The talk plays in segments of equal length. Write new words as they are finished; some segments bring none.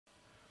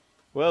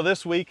Well,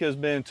 this week has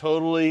been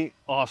totally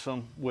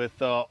awesome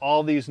with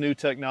all these new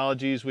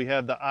technologies. We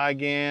have the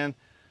IGAN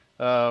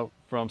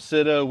from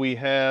Cytta. We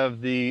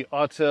have the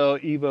Autel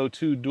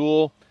Evo2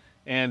 Dual.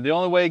 And the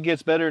only way it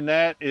gets better than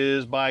that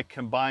is by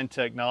combined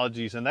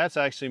technologies. And that's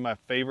actually my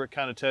favorite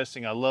kind of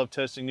testing. I love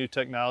testing new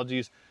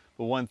technologies.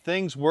 But when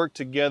things work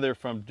together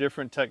from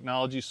different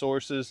technology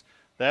sources,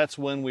 that's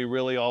when we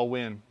really all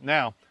win.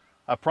 Now,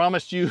 I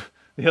promised you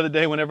the other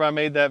day whenever I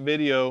made that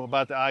video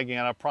about the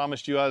IGAN, I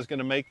promised you I was going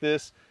to make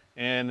this.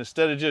 And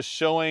instead of just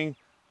showing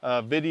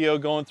a video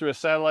going through a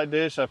satellite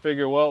dish, I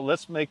figured, well,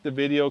 let's make the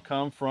video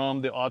come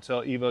from the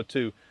Autel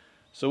Evo2.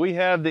 So we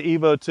have the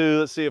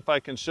Evo2. Let's see if I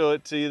can show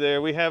it to you there.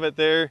 We have it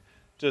there,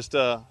 just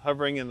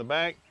hovering in the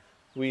back.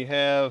 We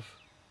have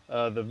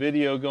the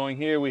video going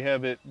here. We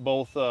have it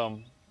both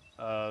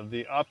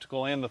the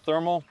optical and the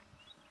thermal.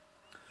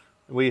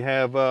 We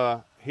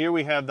have here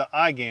we have the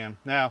IGAN.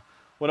 Now,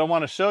 what I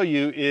want to show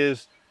you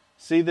is,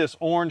 see this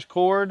orange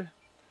cord?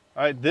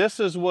 All right, this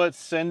is what's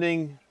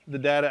sending the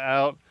data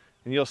out,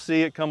 and you'll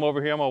see it come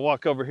over here. I'm gonna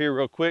walk over here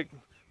real quick.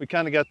 We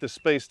kind of got this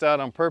spaced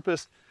out on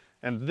purpose,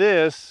 and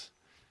this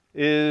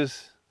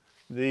is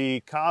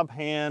the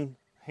Cobham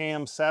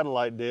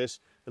satellite dish.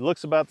 It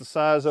looks about the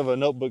size of a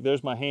notebook.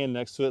 There's my hand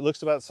next to it. It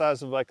looks about the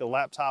size of like a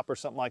laptop or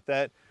something like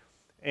that.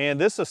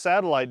 And this is a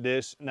satellite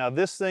dish. Now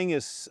this thing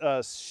is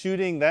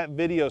shooting that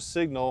video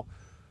signal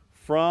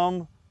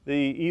from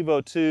the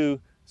Evo2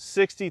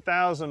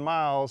 60,000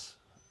 miles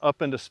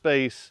up into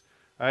space.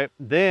 All right,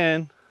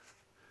 then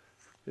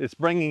it's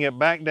bringing it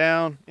back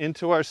down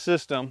into our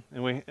system,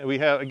 and we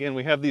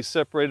have these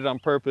separated on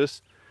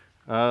purpose.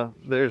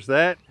 There's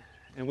that,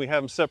 and we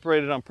have them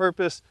separated on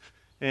purpose.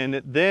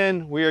 And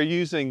then we are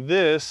using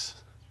this,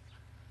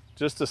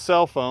 just a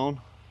cell phone,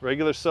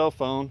 regular cell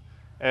phone,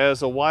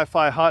 as a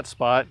Wi-Fi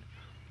hotspot.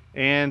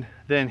 And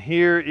then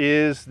here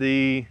is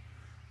the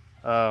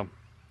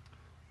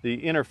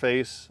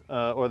interface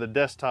or the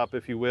desktop,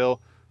 if you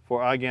will, for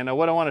IGAN. Now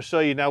what I want to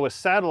show you now with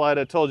satellite,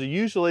 I told you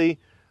usually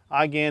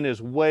IGAN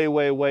is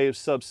way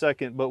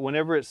sub-second, but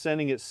whenever it's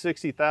sending at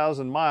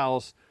 60,000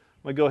 miles,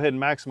 I'm gonna go ahead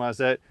and maximize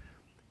that.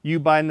 You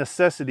by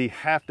necessity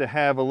have to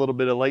have a little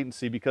bit of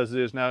latency because it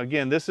is. Now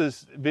again, this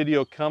is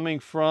video coming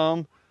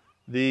from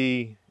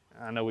the,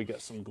 I know we got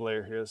some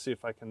glare here. Let's see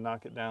if I can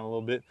knock it down a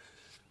little bit.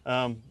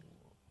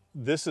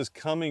 This is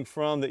coming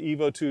from the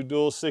Evo2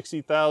 Dual,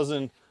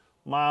 60,000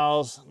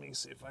 miles. Let me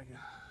see if I can,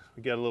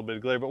 we got a little bit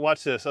of glare, but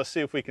watch this. Let's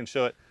see if we can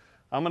show it.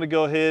 I'm gonna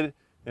go ahead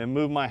and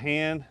move my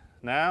hand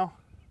now.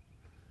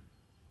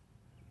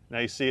 Now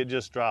you see it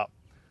just drop.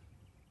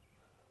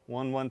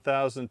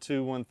 1,000,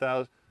 2,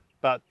 1,000,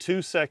 about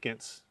 2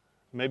 seconds,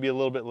 maybe a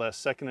little bit less,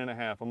 second and a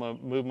half. I'm gonna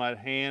move my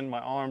hand,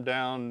 my arm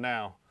down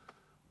now.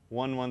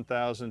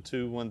 1,000,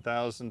 2,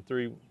 1,000,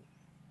 3.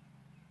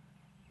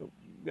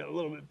 Got a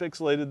little bit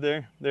pixelated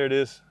there. There it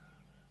is.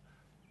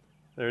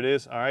 There it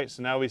is. All right,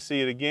 so now we see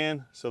it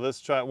again. So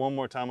let's try it one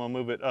more time. I'll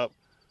move it up.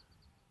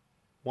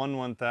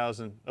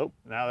 1,000. Oh,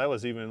 now that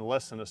was even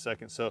less than a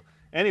second. So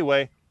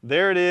anyway,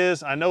 there it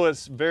is. I know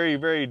it's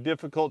very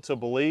difficult to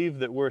believe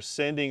that we're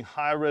sending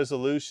high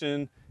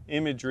resolution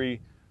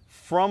imagery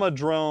from a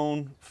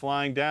drone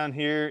flying down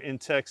here in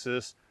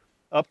Texas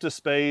up to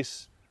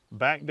space,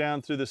 back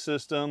down through the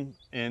system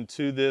and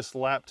to this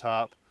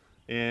laptop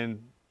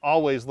in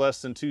always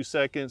less than 2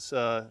 seconds,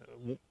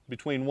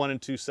 between 1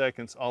 and 2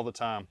 seconds all the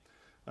time.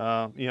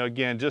 You know,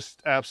 again,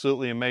 just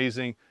absolutely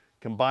amazing.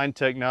 Combined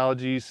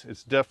technologies,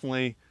 it's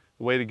definitely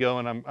the way to go,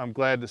 and I'm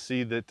glad to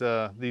see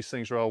that these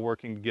things are all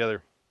working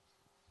together.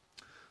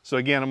 So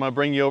again, I'm going to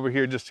bring you over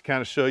here just to kind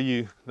of show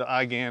you the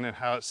IGAN and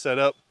how it's set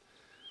up.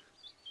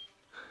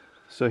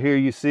 So here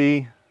you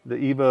see the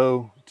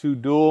Evo2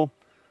 Dual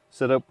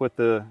set up with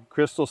the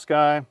crystal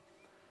sky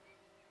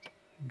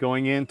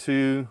going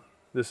into,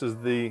 this is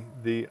the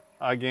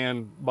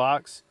IGAN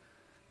box.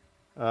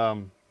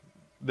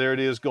 There it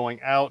is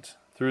going out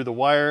through the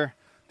wire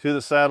to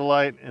the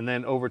satellite and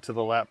then over to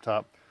the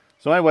laptop.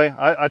 So anyway,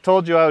 I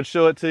told you I would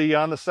show it to you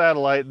on the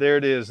satellite. There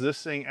it is.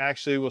 This thing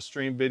actually will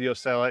stream video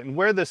satellite. And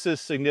where this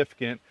is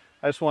significant,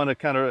 I just want to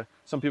kind of,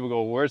 some people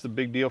go, well, where's the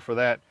big deal for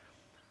that?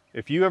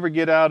 If you ever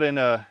get out in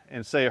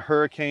say a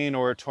hurricane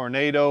or a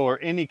tornado or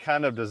any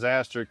kind of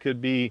disaster, it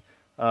could be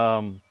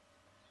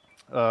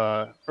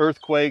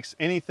earthquakes,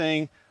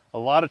 anything, a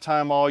lot of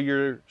time all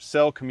your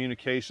cell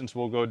communications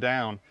will go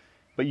down,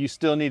 but you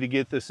still need to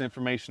get this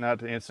information out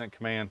to incident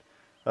command.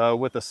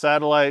 With a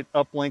satellite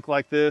uplink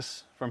like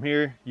this from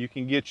here, you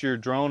can get your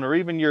drone or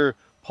even your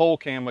pole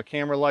cam, a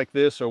camera like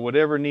this or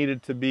whatever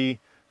needed to be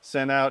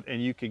sent out,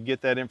 and you could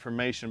get that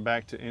information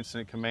back to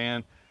incident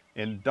command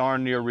in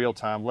darn near real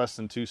time, less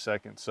than 2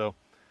 seconds. So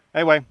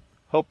anyway,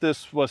 hope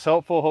this was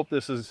helpful. Hope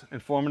this is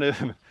informative,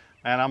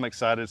 and I'm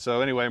excited.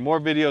 So anyway, more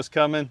videos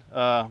coming,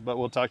 but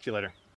we'll talk to you later.